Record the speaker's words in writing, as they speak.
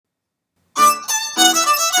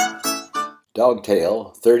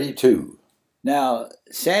Dogtale 32. Now,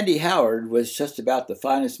 Sandy Howard was just about the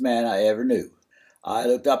finest man I ever knew. I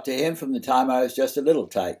looked up to him from the time I was just a little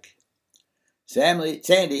tyke. Sandy,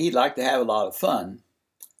 he'd like to have a lot of fun.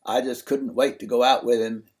 I just couldn't wait to go out with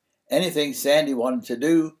him. Anything Sandy wanted to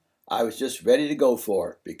do, I was just ready to go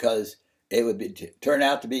for, because it would turn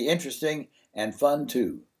out to be interesting and fun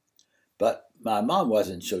too. But my mom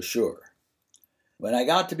wasn't so sure. When I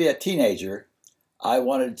got to be a teenager, I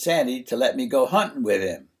wanted Sandy to let me go hunting with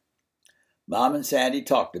him. Mom and Sandy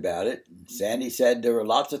talked about it. Sandy said there were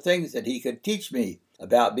lots of things that he could teach me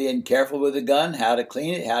about being careful with a gun, how to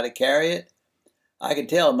clean it, how to carry it. I could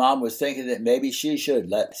tell Mom was thinking that maybe she should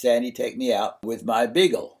let Sandy take me out with my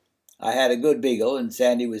beagle. I had a good beagle, and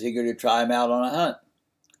Sandy was eager to try him out on a hunt.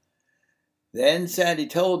 Then Sandy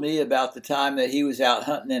told me about the time that he was out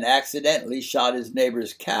hunting and accidentally shot his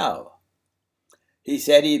neighbor's cow. He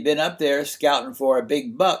said he'd been up there scouting for a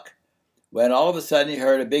big buck when all of a sudden he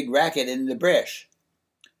heard a big racket in the brush.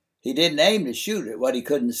 He didn't aim to shoot at what he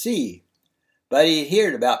couldn't see, but he'd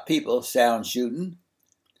heard about people sound shooting.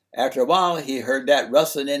 After a while, he heard that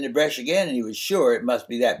rustling in the brush again, and he was sure it must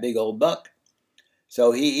be that big old buck.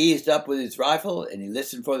 So he eased up with his rifle, and he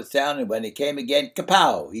listened for the sound, and when it came again,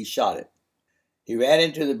 kapow, he shot it. He ran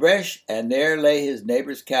into the brush, and there lay his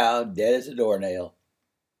neighbor's cow, dead as a doornail.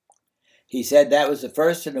 He said that was the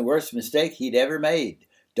first and the worst mistake he'd ever made.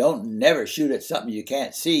 Don't never shoot at something you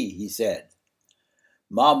can't see, he said.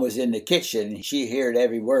 Mom was in the kitchen, and she heard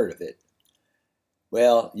every word of it.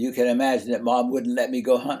 Well, you can imagine that Mom wouldn't let me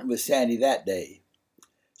go hunting with Sandy that day.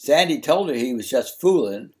 Sandy told her he was just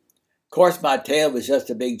fooling. Of course, my tale was just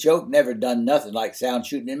a big joke. Never done nothing like sound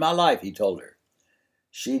shooting in my life, he told her.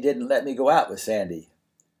 She didn't let me go out with Sandy.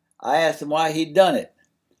 I asked him why he'd done it,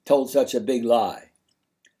 told such a big lie.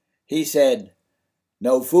 He said,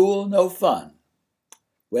 "No fool, no fun."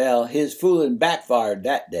 Well, his fooling backfired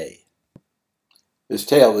that day. This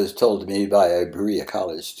tale was told to me by a Berea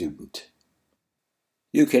College student.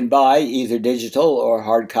 You can buy either digital or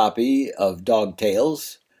hard copy of Dog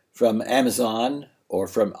Tales from Amazon or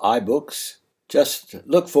from iBooks. Just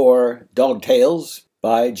look for Dog Tales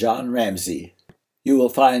by John Ramsey. You will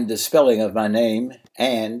find the spelling of my name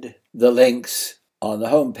and the links on the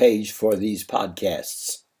homepage for these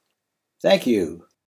podcasts. Thank you.